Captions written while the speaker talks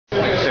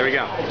we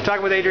go.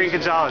 Talking with Adrian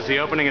Gonzalez, the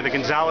opening of the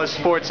Gonzalez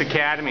Sports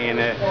Academy. And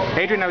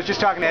Adrian, I was just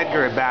talking to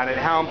Edgar about it,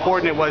 how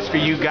important it was for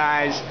you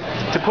guys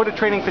to put a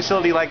training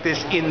facility like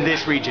this in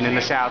this region, in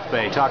the South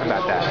Bay. Talk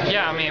about that.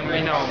 Yeah, I mean,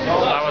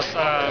 I was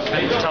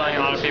been telling a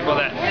lot of people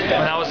that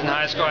when I was in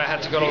high school, I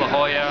had to go to La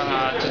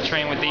Jolla to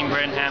train with Dean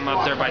Brittingham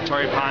up there by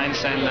Torrey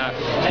Pines, and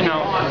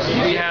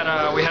we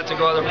had to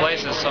go other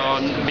places. So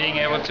being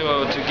able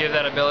to give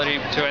that ability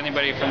to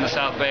anybody from the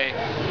South Bay,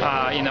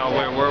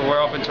 we're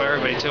open to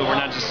everybody too. We're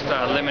not just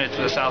limited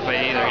to the South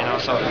Bay either,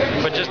 So,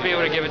 but just be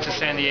able to give it to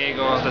San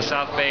Diego, the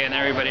South Bay, and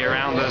everybody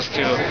around us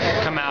to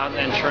come out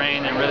and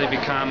train and really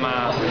become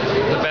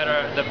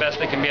the best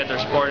they can be at their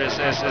sport is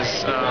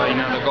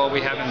the goal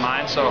we have in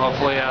mind. So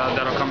hopefully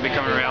that'll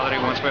become a reality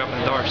once we open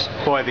the doors.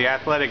 Boy, the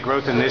athletic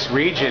growth in this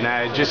region.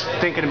 Just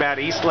thinking about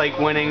Eastlake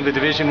winning the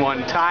Division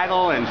I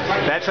title, and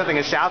that's something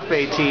a South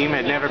Bay team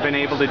had never been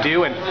able to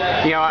do. And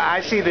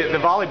I see the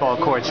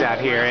volleyball courts out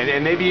here,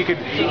 and maybe you could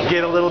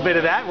get a little bit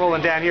of that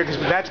rolling down here, because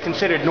that's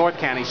considered North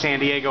County, San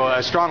Diego,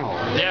 a stronghold.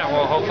 Yeah,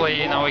 well, hopefully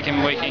we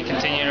can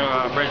continue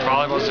to Bridge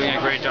Volleyball's doing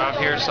a great job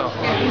here, so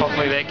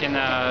hopefully they can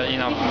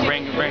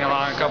bring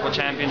along a couple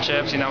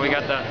championships. We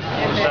got the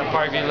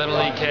Parkview Little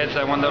League kids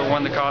that won the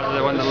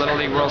Little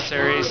League World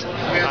Series.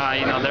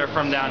 They're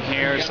from down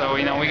here, so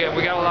we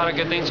got a lot of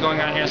good things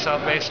going on here in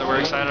South Bay, so we're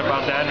excited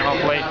about that, and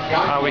hopefully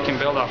we can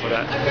build off of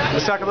that.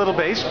 Let's talk a little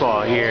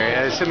baseball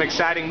here. Some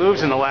exciting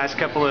moves in the last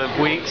couple of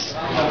weeks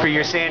for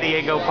your San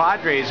Diego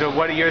Padres.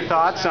 What are your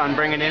thoughts on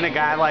bringing in a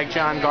guy like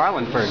John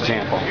Garland, for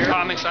example?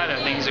 I'm excited.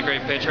 I think he's a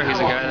great pitcher. He's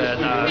a guy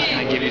that is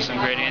going to give you some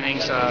great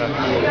innings,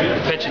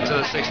 pitch into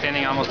the sixth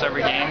inning almost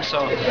every game.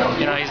 So,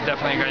 he's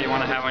definitely a guy you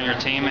want to have on your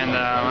team, and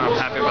I'm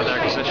happy about that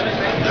acquisition.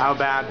 How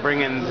about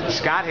bringing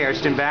Scott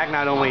Hairston back?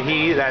 Not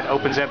only that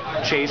opens up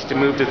Chase to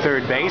move to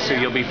third base, so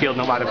you'll be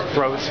fielding a lot of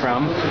throws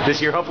from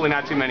this year. Hopefully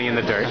not too many in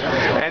the dirt.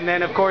 And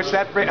then, of course,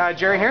 that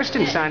Jerry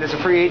Hairston signed as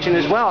a free agent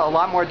as well. A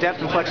lot more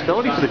depth and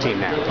flexibility for the team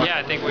now. Yeah,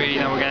 I think we're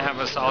going to have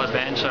a solid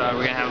bench. We're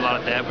going to have a lot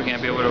of depth. We're going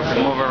to be able to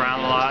move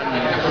around a lot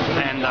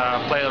and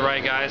play the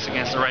right guys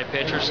against the right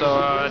pitcher. So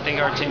I think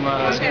our team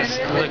is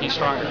looking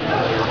stronger.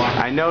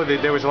 I know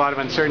that there was a lot of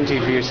uncertainty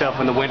for yourself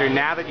in the winter.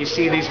 Now that you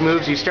see these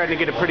moves, you're starting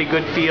to get a pretty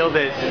good feel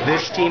that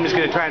this team is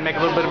going to try and make a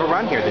little bit of a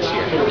run here this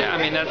year. Yeah,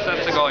 I mean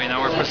that's the goal.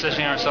 We're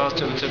positioning ourselves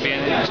to be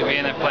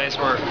in a place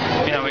where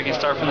we can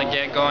start from the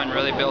get-go and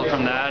really build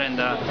from that, and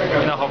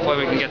hopefully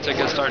we can get to a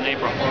good start in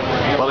April.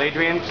 Well,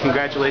 Adrian,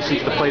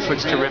 congratulations. The place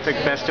looks terrific.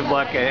 Best of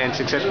luck and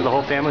success for the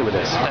whole family with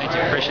this. Thank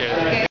you. Appreciate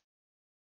it.